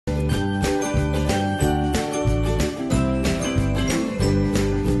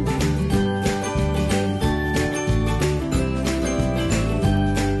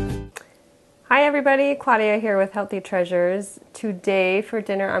everybody, Claudia here with Healthy Treasures. Today for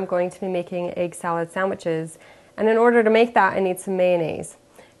dinner I'm going to be making egg salad sandwiches, and in order to make that I need some mayonnaise.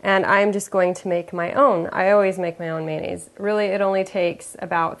 And I'm just going to make my own. I always make my own mayonnaise. Really, it only takes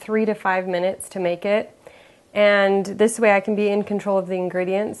about 3 to 5 minutes to make it, and this way I can be in control of the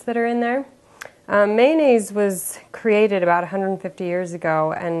ingredients that are in there. Mayonnaise was created about 150 years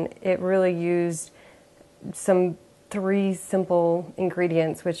ago, and it really used some 3 simple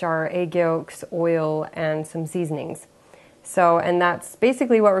ingredients, which are egg yolks, oil, and some seasonings. And that's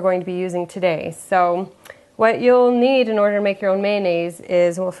basically what we're going to be using today. So what you'll need in order to make your own mayonnaise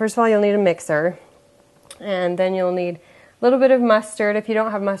is, well, first of all, you'll need a mixer, and then you'll need a little bit of mustard. If you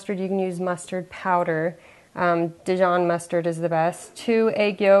don't have mustard, you can use mustard powder. Dijon mustard is the best. 2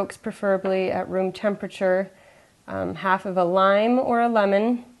 egg yolks, preferably at room temperature, half of a lime or a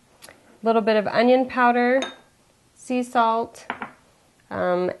lemon, a little bit of onion powder, sea salt,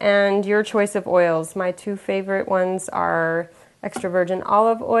 and your choice of oils. My 2 favorite ones are extra virgin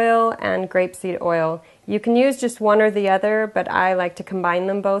olive oil and grapeseed oil. You can use just one or the other, but I like to combine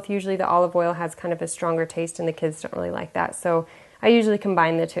them both. Usually the olive oil has kind of a stronger taste and the kids don't really like that, so I usually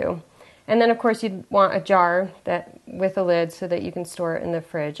combine the 2. And then of course you'd want a jar with a lid so that you can store it in the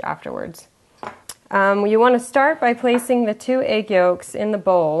fridge afterwards. You want to start by placing the 2 egg yolks in the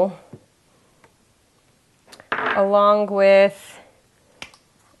bowl, along with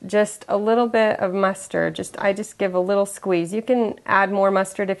just a little bit of mustard. I just give a little squeeze. You can add more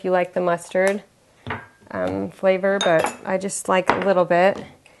mustard if you like the mustard flavor, but I just like a little bit.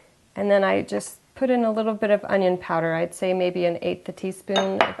 And then I just put in a little bit of onion powder. I'd say maybe 1/8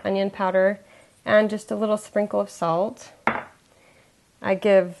 teaspoon of onion powder, and just a little sprinkle of salt. I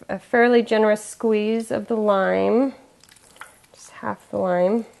give a fairly generous squeeze of the lime, just half the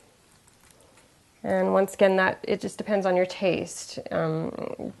lime. And once again, it just depends on your taste,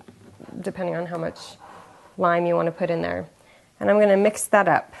 depending on how much lime you want to put in there. And I'm going to mix that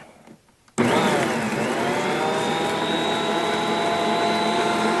up.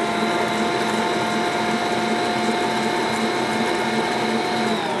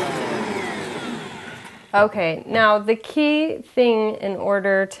 Okay, now the key thing in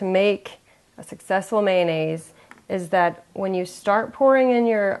order to make a successful mayonnaise is that when you start pouring in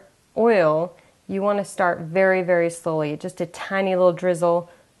your oil, you want to start very, very slowly. Just a tiny little drizzle,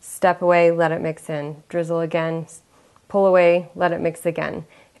 step away, let it mix in. Drizzle again, pull away, let it mix again.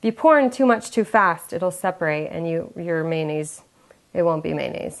 If you pour in too much too fast, it'll separate and your mayonnaise, it won't be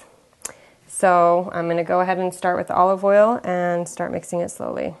mayonnaise. So I'm going to go ahead and start with the olive oil and start mixing it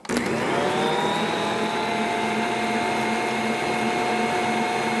slowly.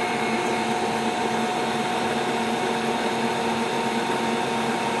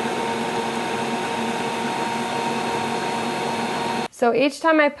 So each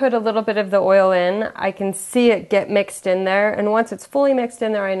time I put a little bit of the oil in, I can see it get mixed in there, and once it's fully mixed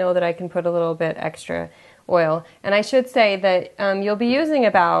in there, I know that I can put a little bit extra oil. And I should say that you'll be using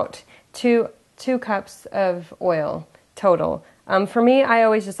about two cups of oil total. For me, I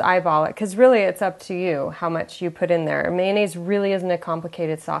always just eyeball it, because really it's up to you how much you put in there. Mayonnaise really isn't a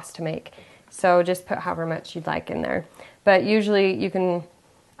complicated sauce to make, so just put however much you'd like in there. But usually you can...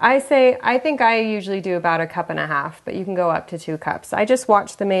 I think I usually do about 1.5 cups, but you can go up to 2 cups. I just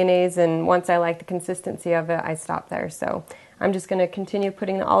watch the mayonnaise, and once I like the consistency of it, I stop there. So I'm just going to continue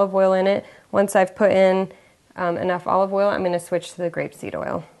putting the olive oil in it. Once I've put in enough olive oil, I'm going to switch to the grapeseed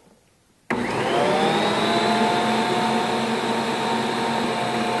oil.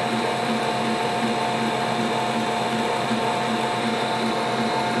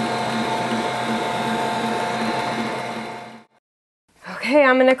 Okay,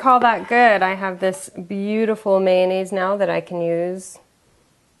 I'm going to call that good. I have this beautiful mayonnaise now that I can use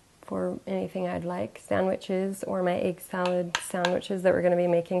for anything I'd like, sandwiches or my egg salad sandwiches that we're going to be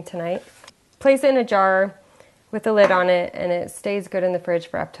making tonight. Place it in a jar with a lid on it, and it stays good in the fridge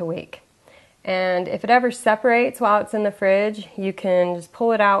for up to a week. And if it ever separates while it's in the fridge, you can just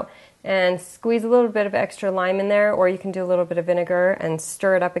pull it out and squeeze a little bit of extra lime in there, or you can do a little bit of vinegar and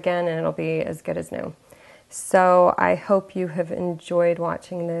stir it up again, and it'll be as good as new. So I hope you have enjoyed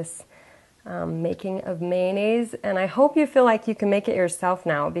watching this making of mayonnaise, and I hope you feel like you can make it yourself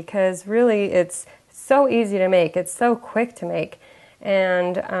now, because really it's so easy to make, it's so quick to make,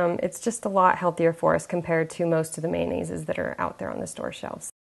 and it's just a lot healthier for us compared to most of the mayonnaises that are out there on the store shelves.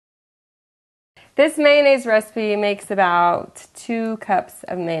 This mayonnaise recipe makes about 2 cups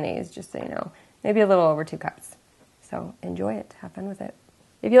of mayonnaise, just so you know, maybe a little over 2 cups. So enjoy it, have fun with it.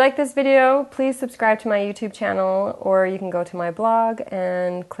 If you like this video, please subscribe to my YouTube channel, or you can go to my blog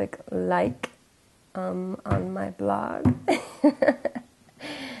and click like on my blog.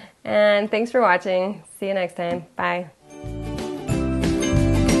 And thanks for watching. See you next time. Bye.